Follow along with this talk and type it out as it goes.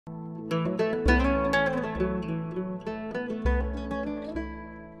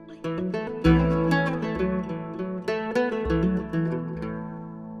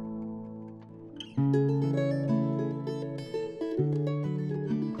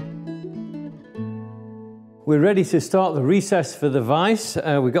We're ready to start the recess for the vise.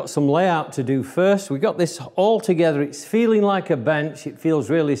 We've got some layout to do first. We've got this all together. It's feeling like a bench. It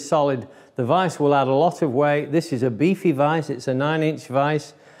feels really solid. The vise will add a lot of weight. This is a beefy vise. It's a 9-inch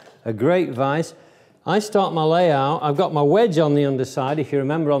vise, a great vise. I start my layout. I've got my wedge on the underside. If you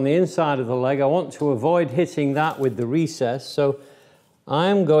remember, on the inside of the leg, I want to avoid hitting that with the recess. So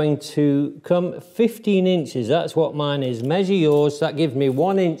I'm going to come 15 inches. That's what mine is. Measure yours. That gives me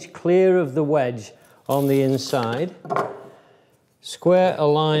 1 inch clear of the wedge on the inside. Square a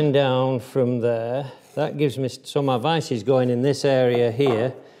line down from there. That gives me, so my vise is going in this area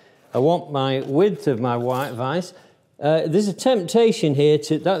here. I want my width of my white vise. There's a temptation here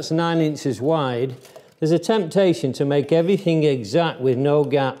to, that's 9 inches wide. There's a temptation to make everything exact with no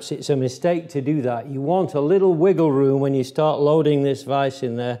gaps. It's a mistake to do that. You want a little wiggle room when you start loading this vise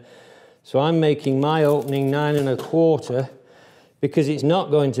in there. So I'm making my opening 9 1/4 because it's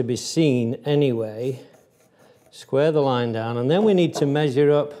not going to be seen anyway. Square the line down, and then we need to measure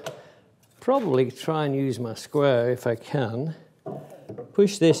up. Probably try and use my square if I can.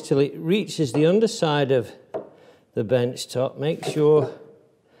 Push this till it reaches the underside of the bench top. Make sure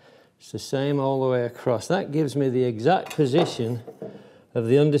it's the same all the way across. That gives me the exact position of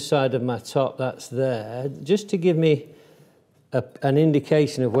the underside of my top that's there, just to give me an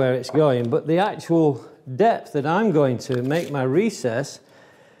indication of where it's going. But the actual depth that I'm going to make my recess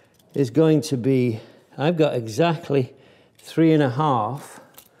is going to be, I've got exactly 3 1/2.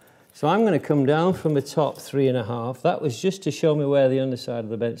 So I'm going to come down from the top 3 1/2. That was just to show me where the underside of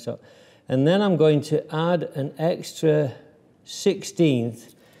the bench top. And then I'm going to add an extra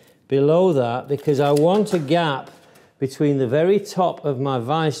 1/16 below that because I want a gap between the very top of my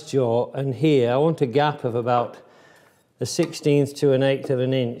vise jaw and here. I want a gap of about 1/16 to 1/8 of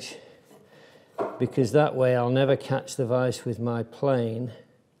an inch, because that way I'll never catch the vise with my plane.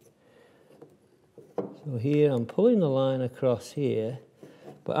 So here I'm pulling the line across here,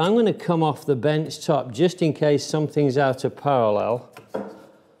 but I'm going to come off the bench top just in case something's out of parallel.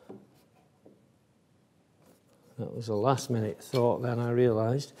 That was a last minute thought then, I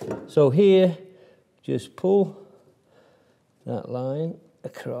realised. So here, just pull that line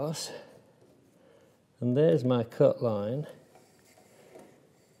across, and there's my cut line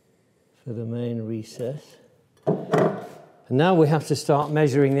for the main recess. And now we have to start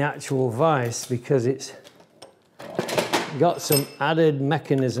measuring the actual vise because it's got some added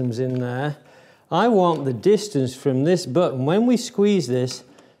mechanisms in there. I want the distance from this button. When we squeeze this,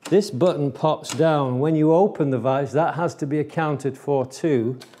 this button pops down. When you open the vise, that has to be accounted for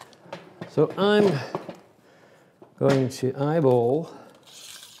too. So I'm going to eyeball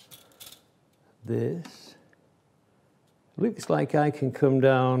this. Looks like I can come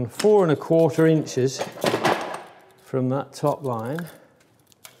down 4 1/4 inches from that top line.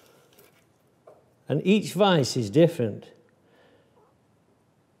 And each vise is different.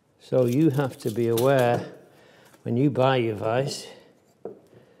 So you have to be aware when you buy your vise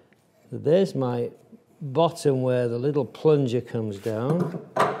that there's my bottom where the little plunger comes down.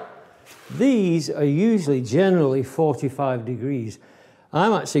 These are usually generally 45 degrees.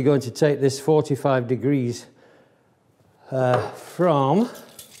 I'm actually going to take this 45 degrees from,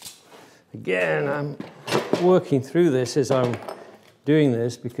 again, I'm working through this as I'm doing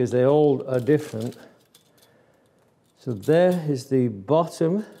this because they all are different. So there is the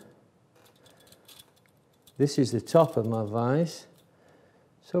bottom. This is the top of my vise.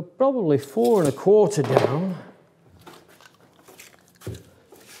 So probably 4 1/4 down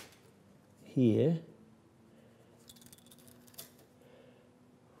here.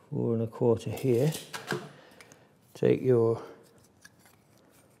 4 1/4 here. Take your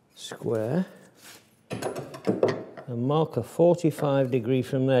square and mark a 45 degree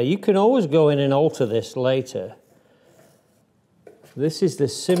from there. You can always go in and alter this later. This is the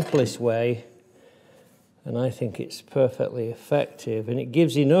simplest way, and I think it's perfectly effective, and it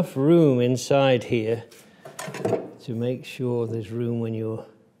gives enough room inside here to make sure there's room when you're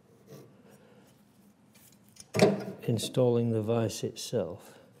installing the vise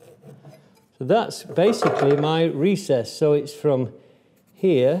itself. So that's basically my recess. So it's from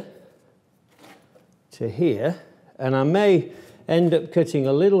here to here, and I may end up cutting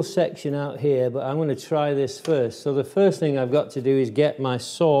a little section out here, but I'm going to try this first. So the first thing I've got to do is get my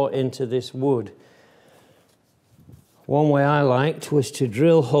saw into this wood. One way I liked was to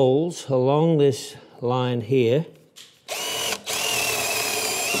drill holes along this line here.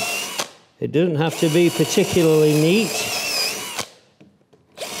 It doesn't have to be particularly neat.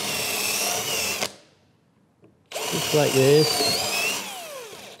 Just like this.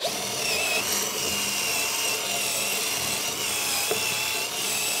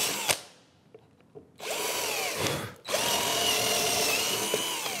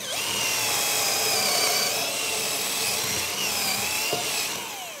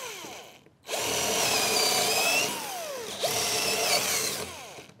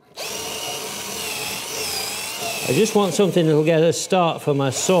 I just want something that'll get a start for my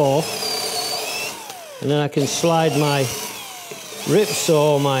saw, and then I can slide my rip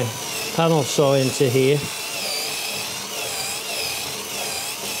saw, my panel saw into here.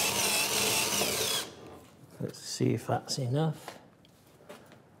 Let's see if that's enough.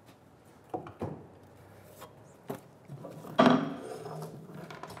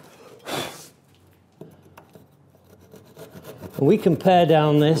 And we can pare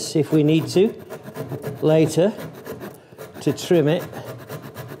down this if we need to later to trim it.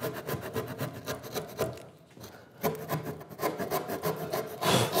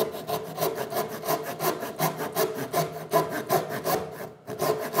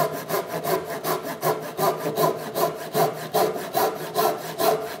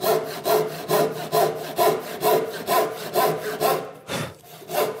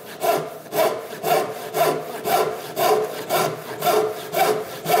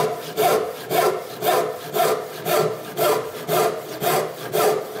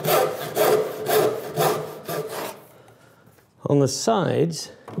 On the sides,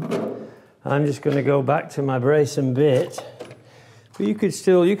 I'm just going to go back to my brace and bit. But you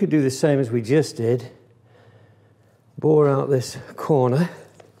could do the same as we just did. Bore out this corner.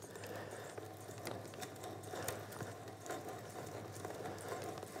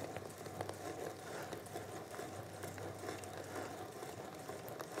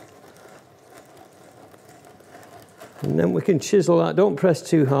 And then we can chisel that. Don't press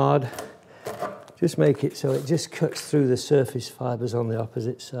too hard. Just make it so it just cuts through the surface fibres on the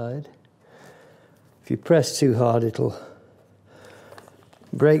opposite side. If you press too hard, it'll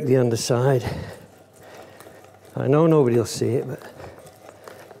break the underside. I know nobody will see it, but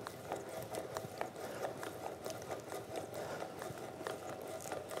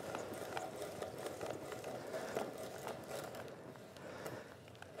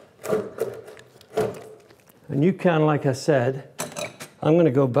and you can, like I said, I'm going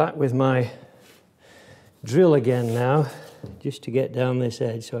to go back with my drill again now, just to get down this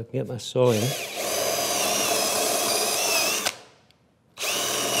edge so I can get my saw in.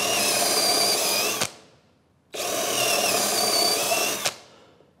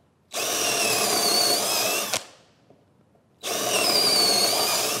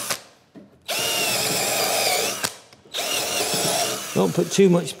 Don't put too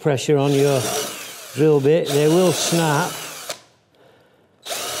much pressure on your drill bit, they will snap.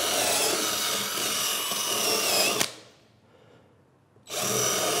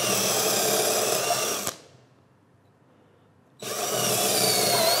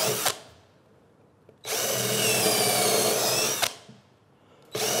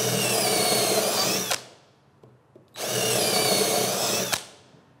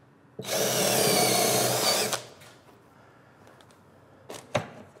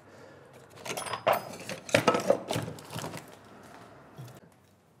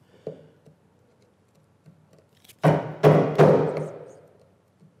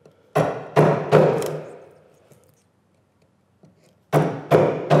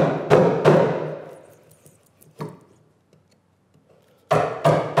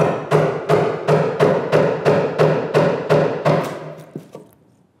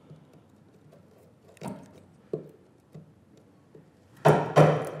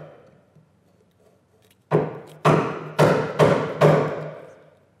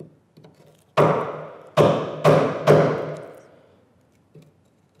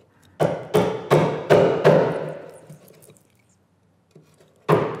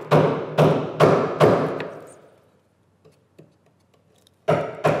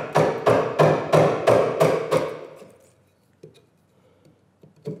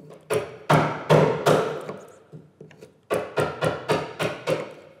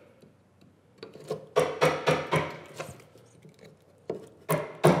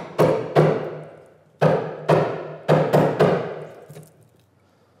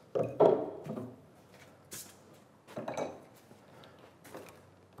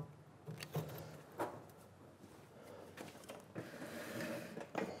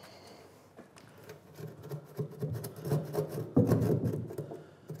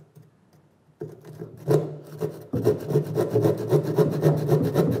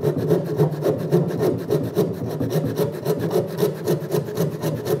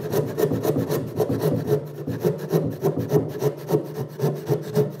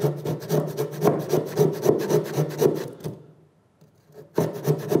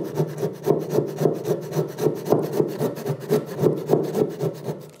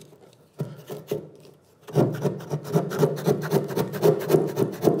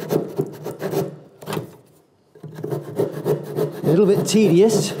 A little bit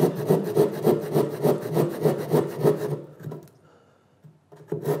tedious.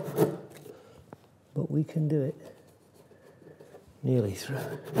 Nearly through.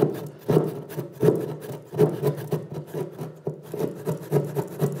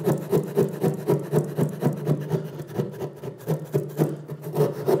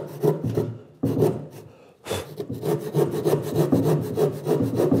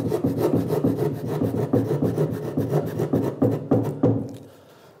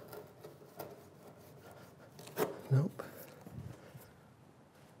 Nope.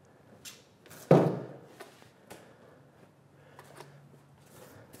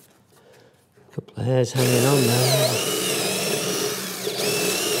 Couple of hairs hanging on there.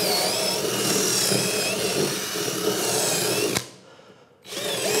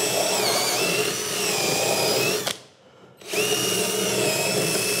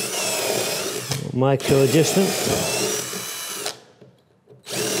 Micro adjustment.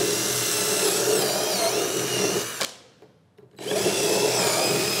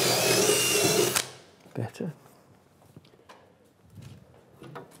 Better.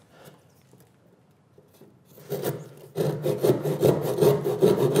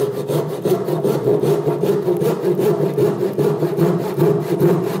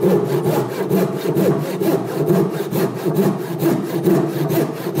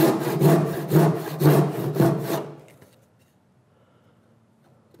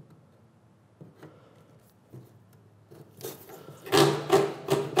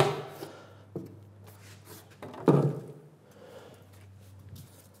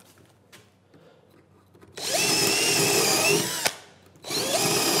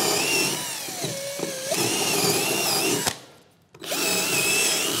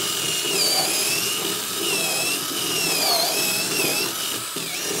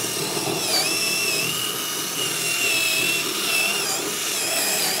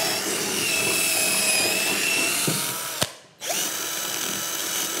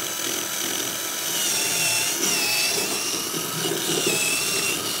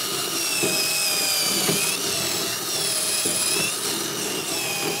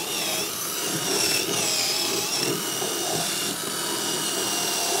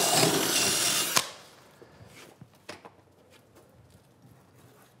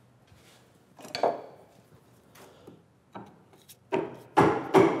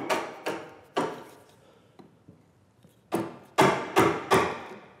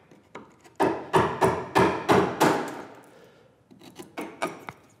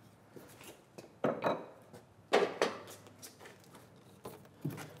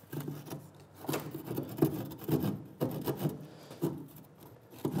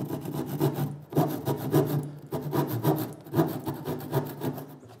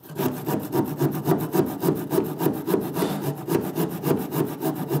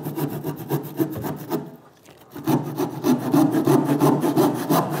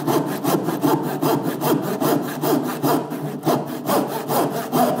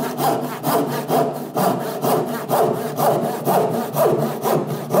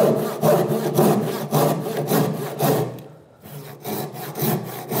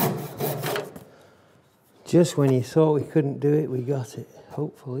 Just when you thought we couldn't do it, we got it,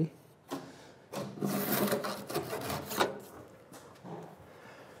 hopefully.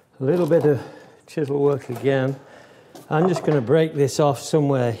 A little bit of chisel work again. I'm just going to break this off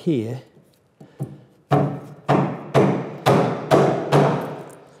somewhere here.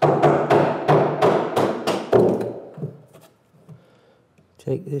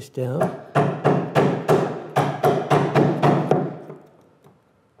 Take this down.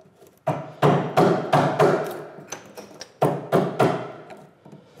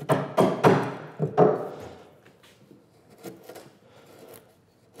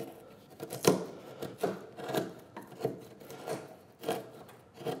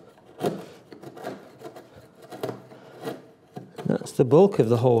 That's the bulk of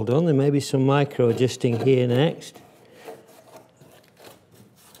the hole done. There may be some micro adjusting here next.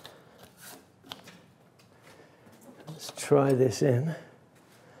 Let's try this in.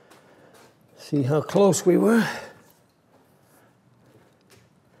 See how close we were.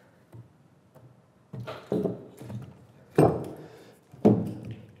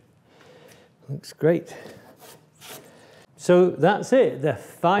 Looks great. So that's it. The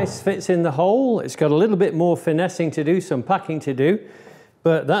vise fits in the hole. It's got a little bit more finessing to do, some packing to do,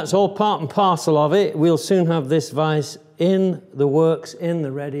 but that's all part and parcel of it. We'll soon have this vise in the works, in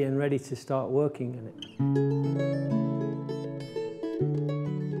the ready, and ready to start working in it.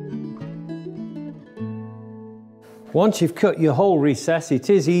 Once you've cut your hole recess, it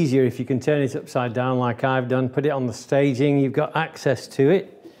is easier if you can turn it upside down like I've done, put it on the staging, you've got access to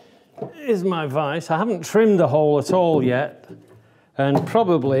it. Here's my vise. I haven't trimmed the hole at all yet, and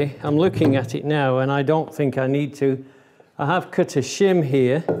probably I'm looking at it now and I don't think I need to. I have cut a shim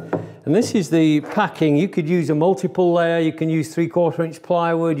here, and this is the packing. You could use a multiple layer, you can use 3/4 inch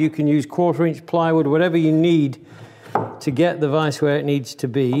plywood, you can use 1/4 inch plywood, whatever you need to get the vise where it needs to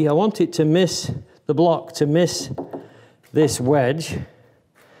be. I want it to miss the block, to miss this wedge,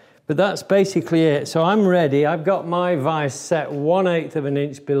 but that's basically it. So I'm ready. I've got my vise set 1/8 of an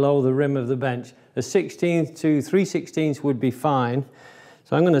inch below the rim of the bench. A 1/16 to 3/16 would be fine.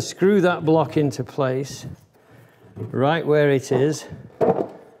 So I'm going to screw that block into place right where it is,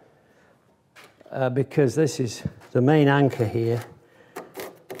 because this is the main anchor here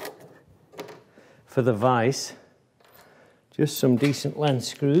for the vise. Just some decent length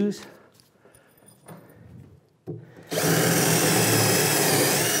screws.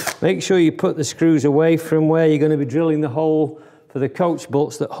 Make sure you put the screws away from where you're going to be drilling the hole for the coach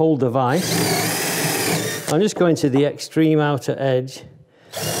bolts that hold the vise. I'm just going to the extreme outer edge.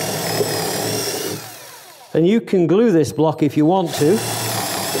 And you can glue this block if you want to.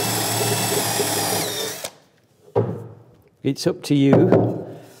 It's up to you.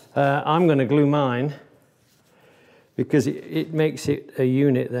 I'm going to glue mine because it makes it a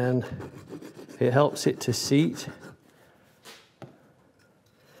unit then. It helps it to seat.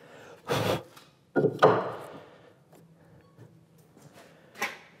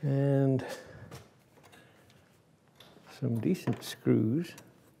 And some decent screws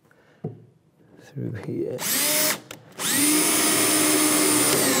through here.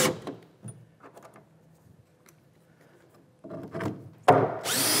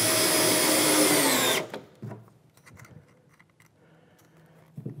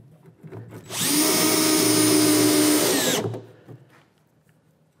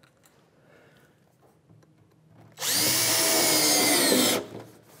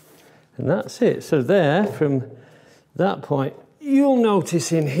 And that's it. So there, from that point, you'll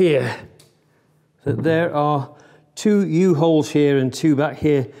notice in here that there are 2 U-holes here and 2 back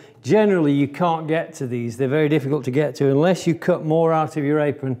here. Generally, you can't get to these. They're very difficult to get to unless you cut more out of your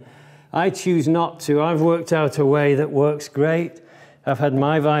apron. I choose not to. I've worked out a way that works great. I've had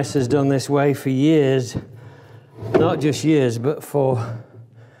my vices done this way for years. Not just years, but for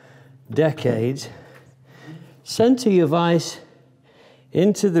decades. Center your vise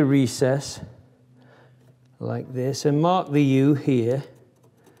into the recess like this and mark the U here.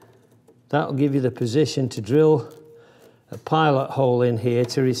 That will give you the position to drill a pilot hole in here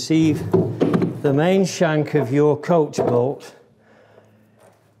to receive the main shank of your coach bolt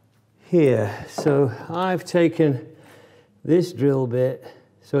here. So I've taken this drill bit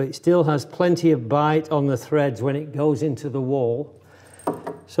so it still has plenty of bite on the threads when it goes into the wall.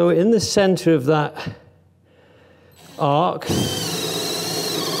 So in the center of that arc,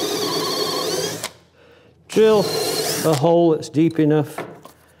 drill a hole that's deep enough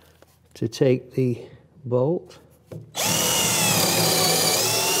to take the bolt.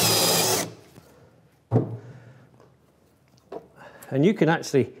 And you can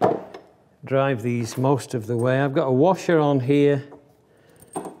actually drive these most of the way. I've got a washer on here.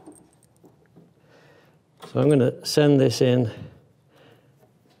 So I'm going to send this in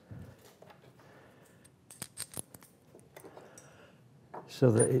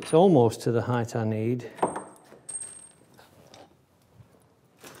so that it's almost to the height I need.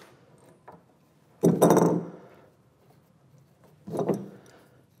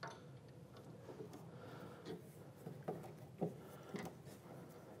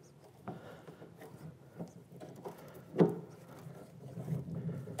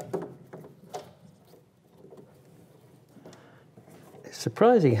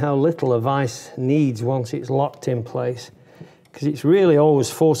 Surprising how little a vise needs once it's locked in place, because it's really always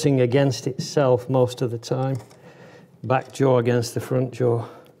forcing against itself most of the time. Back jaw against the front jaw,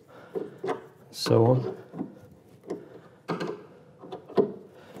 so on.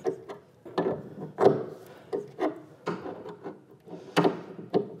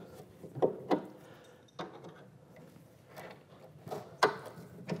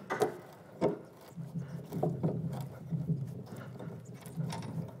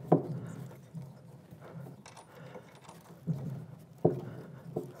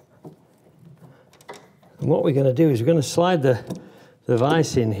 And what we're going to do is we're going to slide the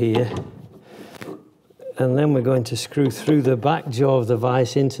vise in here, and then we're going to screw through the back jaw of the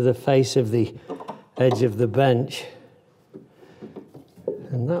vise into the face of the edge of the bench.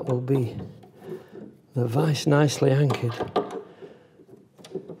 And that will be the vise nicely anchored.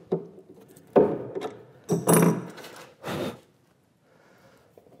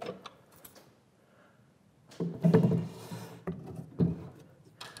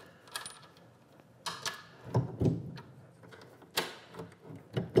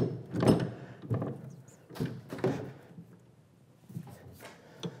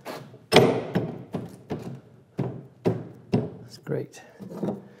 great.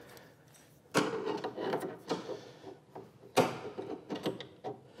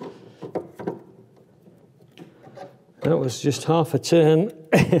 That was just half a turn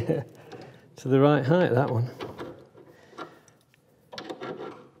to the right height, that one.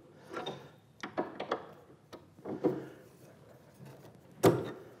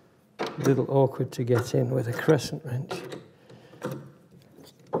 A little awkward to get in with a crescent wrench.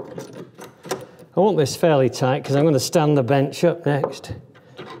 I want this fairly tight because I'm going to stand the bench up next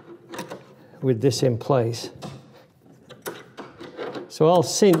with this in place. So I'll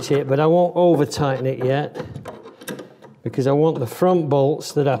cinch it, but I won't over tighten it yet because I want the front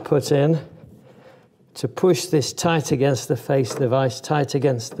bolts that I put in to push this tight against the face, the vise tight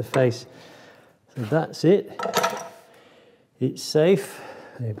against the face. So that's it. It's safe,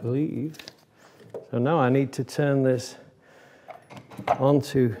 I believe. So now I need to turn this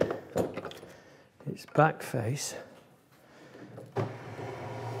onto its back face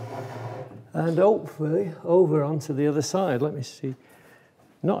and hopefully over onto the other side. Let me see.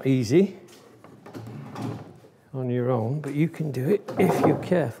 Not easy on your own, but you can do it if you're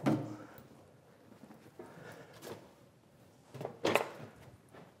careful.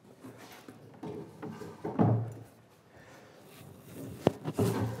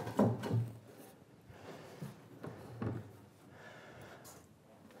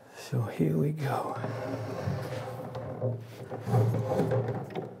 So here we go.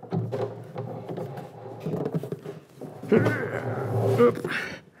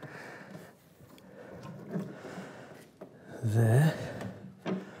 There.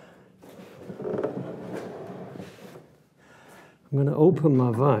 I'm going to open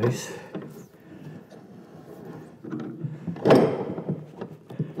my vise.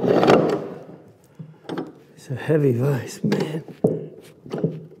 It's a heavy vise, man.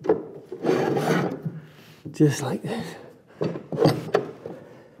 Just like this.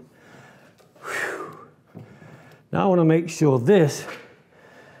 Whew. Now I want to make sure this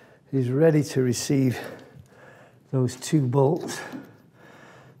is ready to receive those two bolts.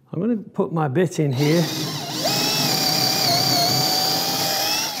 I'm going to put my bit in here.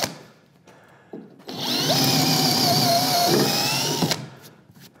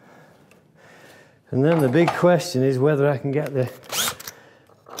 And then the big question is whether I can get the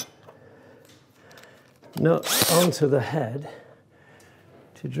nut onto the head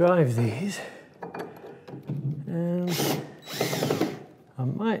to drive these, and I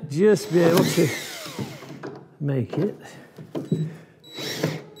might just be able to make it.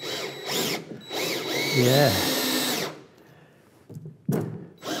 Yeah.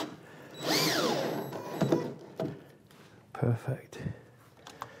 Perfect.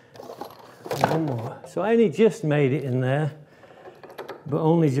 One more. So I only just made it in there, but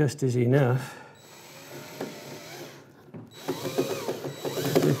only just is enough.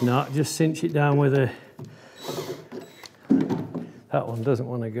 If not, just cinch it down with a... That one doesn't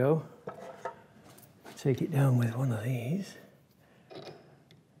want to go. Take it down with one of these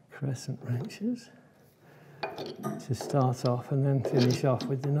crescent wrenches to start off and then finish off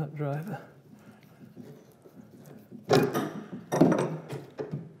with the nut driver.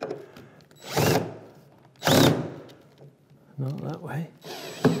 Not that way.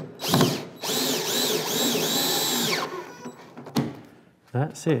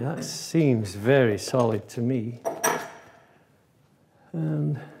 That's it. That seems very solid to me.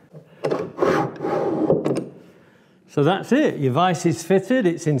 And so that's it. Your vise is fitted,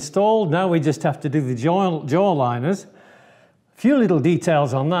 it's installed. Now we just have to do the jaw liners. A few little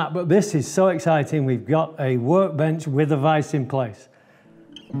details on that, but this is so exciting. We've got a workbench with a vise in place.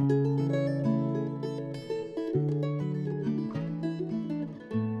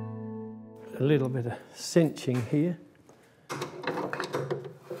 A little bit of cinching here.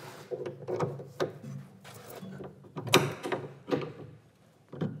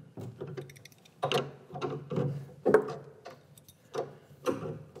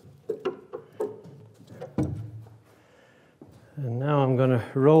 And now I'm going to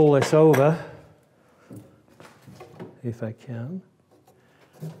roll this over, if I can.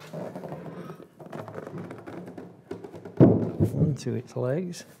 Onto its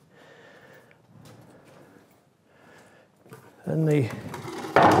legs. And the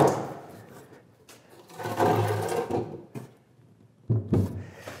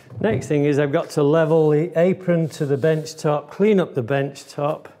next thing is I've got to level the apron to the bench top, clean up the bench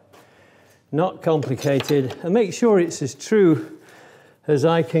top. Not complicated, and make sure it's as true as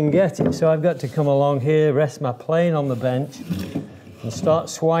I can get it. So I've got to come along here, rest my plane on the bench, and start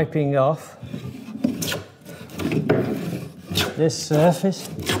swiping off this surface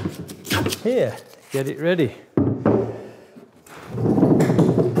here. Get it ready.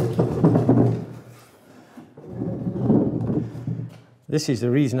 This is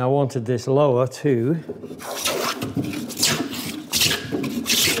the reason I wanted this lower too.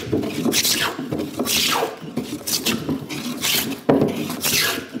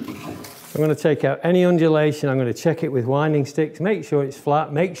 I'm going to take out any undulation. I'm going to check it with winding sticks, make sure it's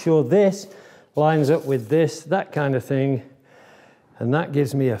flat, make sure this lines up with this, that kind of thing. And that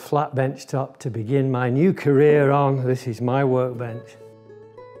gives me a flat bench top to begin my new career on. This is my workbench.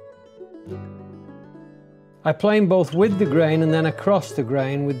 I plane both with the grain and then across the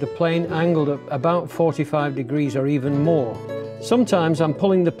grain, with the plane angled at about 45 degrees or even more. Sometimes I'm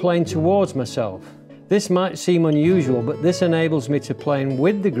pulling the plane towards myself. This might seem unusual, but this enables me to plane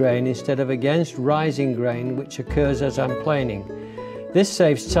with the grain instead of against rising grain, which occurs as I'm planing. This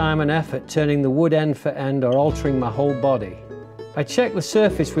saves time and effort turning the wood end for end or altering my whole body. I check the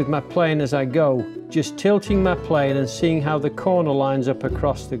surface with my plane as I go, just tilting my plane and seeing how the corner lines up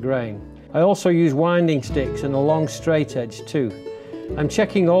across the grain. I also use winding sticks and a long straight edge too. I'm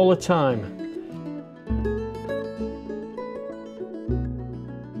checking all the time.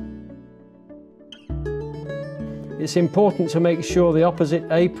 It's important to make sure the opposite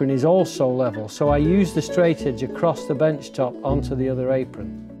apron is also level, so I use the straight edge across the bench top onto the other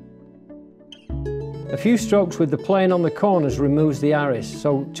apron. A few strokes with the plane on the corners removes the arris,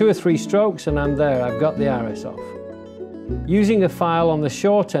 so 2 or 3 strokes and I'm there, I've got the arris off. Using a file on the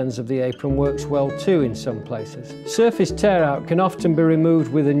short ends of the apron works well too in some places. Surface tear out can often be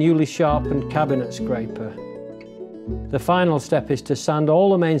removed with a newly sharpened cabinet scraper. The final step is to sand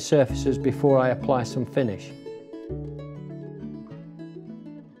all the main surfaces before I apply some finish.